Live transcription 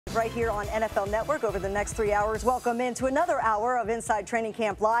Right here on NFL Network over the next 3 hours. Welcome into another hour of Inside Training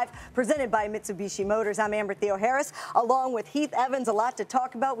Camp Live, presented by Mitsubishi Motors. I'm Theoharis, along with Heath Evans. A lot to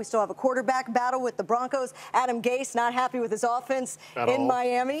talk about. We still have a quarterback battle with the Broncos. Adam Gase not happy with his offense in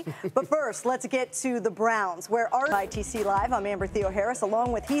Miami. But first, let's get to the Browns, where our ITC Live. I'm Theoharis,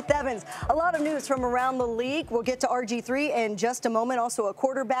 along with Heath Evans. A lot of news from around the league. We'll get to RG3 in just a moment. Also, a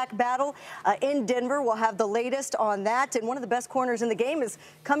quarterback battle in Denver. We'll have the latest on that. And one of the best corners in the game is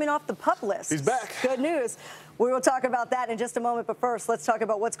coming off the PUP list. He's back. Good news. We will talk about that in just a moment, but first, let's talk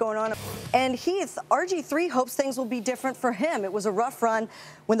about what's going on. And Heath, RG3 hopes things will be different for him. It was a rough run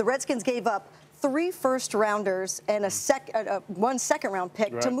when the Redskins gave up 3 first-rounders and one second-round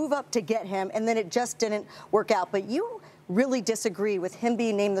pick to move up to get him, and then it just didn't work out. But you really disagree with him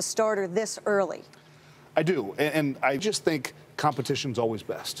being named the starter this early. I do, and I just think competition's always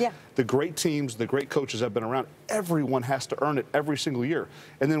best. Yeah. The great teams, the great coaches have been around. Everyone has to earn it every single year.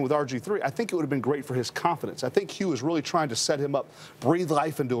 And then with RG3, I think it would have been great for his confidence. I think Hugh is really trying to set him up, breathe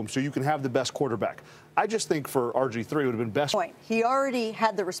life into him so you can have the best quarterback. I just think for RG3, it would have been best. He already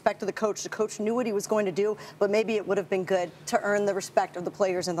had the respect of the coach. The coach knew what he was going to do, but maybe it would have been good to earn the respect of the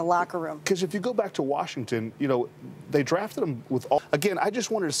players in the locker room. Because if you go back to Washington, you know, they drafted him with all. Again, I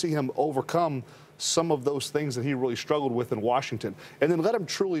just wanted to see him overcome some of those things that he really struggled with in Washington, and then let him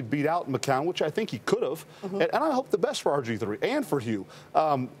truly beat out McCown, which I think he could have. And I hope the best for RG3 and for Hugh.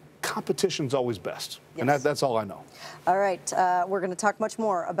 Competition's always best, and that's all I know. All right, we're going to talk much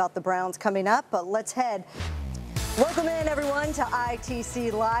more about the Browns coming up, but let's head. Welcome in, everyone, to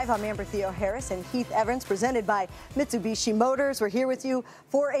ITC Live. I'm Theoharis and Heath Evans, presented by Mitsubishi Motors. We're here with you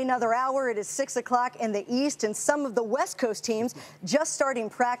for another hour. It is 6 o'clock in the East, and some of the West Coast teams just starting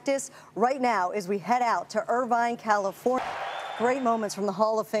practice right now as we head out to Irvine, California. Great moments from the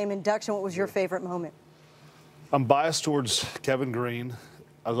Hall of Fame induction. What was your favorite moment? I'm biased towards Kevin Greene.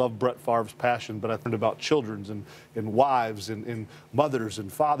 I love Brett Favre's passion, but I learned about children's and wives and mothers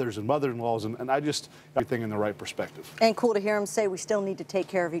and fathers and mother-in-laws, and I just everything in the right perspective. And cool to hear him say we still need to take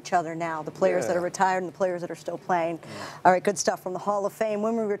care of each other now, the players that are retired and the players that are still playing. All right, good stuff from the Hall of Fame.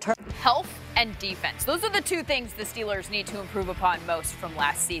 When we return. Health and defense. Those are the two things the Steelers need to improve upon most from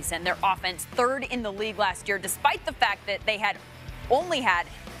last season. Their offense, 3rd in the league last year, despite the fact that they had only had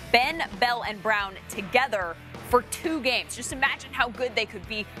Ben, Bell, and Brown together for 2 games. Just imagine how good they could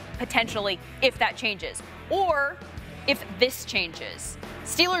be potentially if that changes, or if this changes.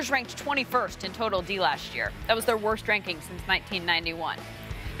 Steelers ranked 21st in total D last year. That was their worst ranking since 1991.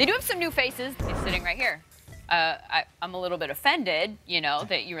 They do have some new faces. He's sitting right here. I'm a little bit offended, you know,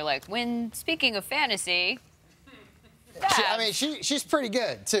 that you were like, when speaking of fantasy. She's pretty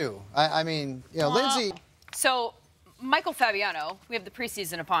good too. I mean, you know, Lindsay. So, Michael Fabiano, we have the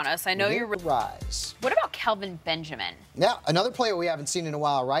preseason upon us. I know you're rise. What about Kelvin Benjamin? Yeah, another player we haven't seen in a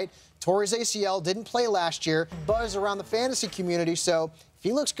while, right? Tore his ACL, didn't play last year. Buzz around the fantasy community, so if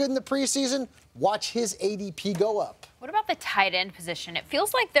he looks good in the preseason, watch his ADP go up. What about the tight end position? It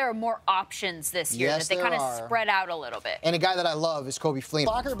feels like there are more options this year, that they kind of spread out a little bit. And a guy that I love is Kobe Fleener.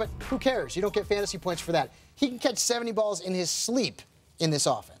 Blocker, but who cares? You don't get fantasy points for that. He can catch 70 balls in his sleep in this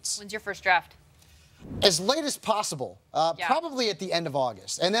offense. When's your first draft? As late as possible, probably at the end of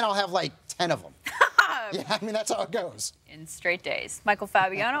August. And then I'll have like 10 of them. Yeah, I mean, that's how it goes. In straight days. Michael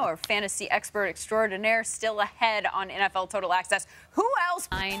Fabiano, our fantasy expert extraordinaire, still ahead on NFL Total Access. Who else?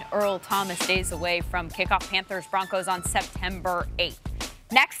 Earl Thomas days away from kickoff Panthers-Broncos on September 8th.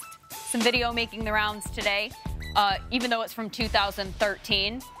 Next, some video making the rounds today. Even though it's from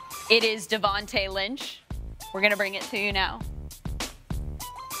 2013, it is Devontae Lynch. We're going to bring it to you now.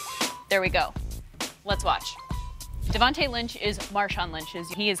 There we go. Let's watch. Devontae Lynch is Marshawn Lynch's.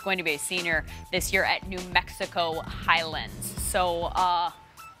 He is going to be a senior this year at New Mexico Highlands. So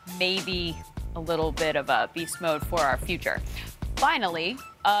maybe a little bit of a beast mode for our future. Finally,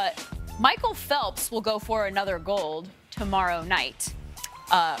 Michael Phelps will go for another gold tomorrow night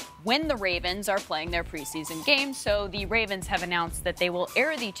when the Ravens are playing their preseason game. So the Ravens have announced that they will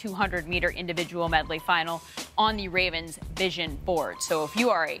air the 200-meter individual medley final on the Ravens Vision board. So if you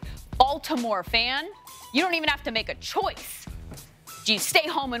are a Baltimore fan, you don't even have to make a choice. Do you stay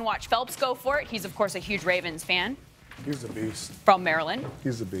home and watch Phelps go for it? He's, of course, a huge Ravens fan. He's a beast. From Maryland.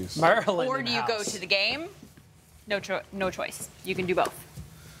 He's a beast. Maryland. Or do you go to the game? No choice. You can do both.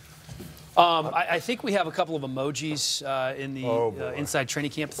 I think we have a couple of emojis in the Inside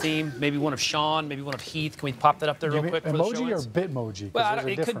Training Camp theme. Maybe one of Sean, maybe one of Heath. Can we pop that up there real quick? Emoji or Bitmoji? Well,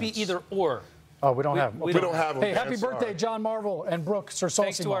 it could be either or. Oh, we don't have them. We don't have them. Hey, happy birthday, John Marvel and Brooke Sersoli.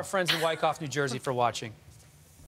 Thanks to our friends in Wyckoff, New Jersey for watching.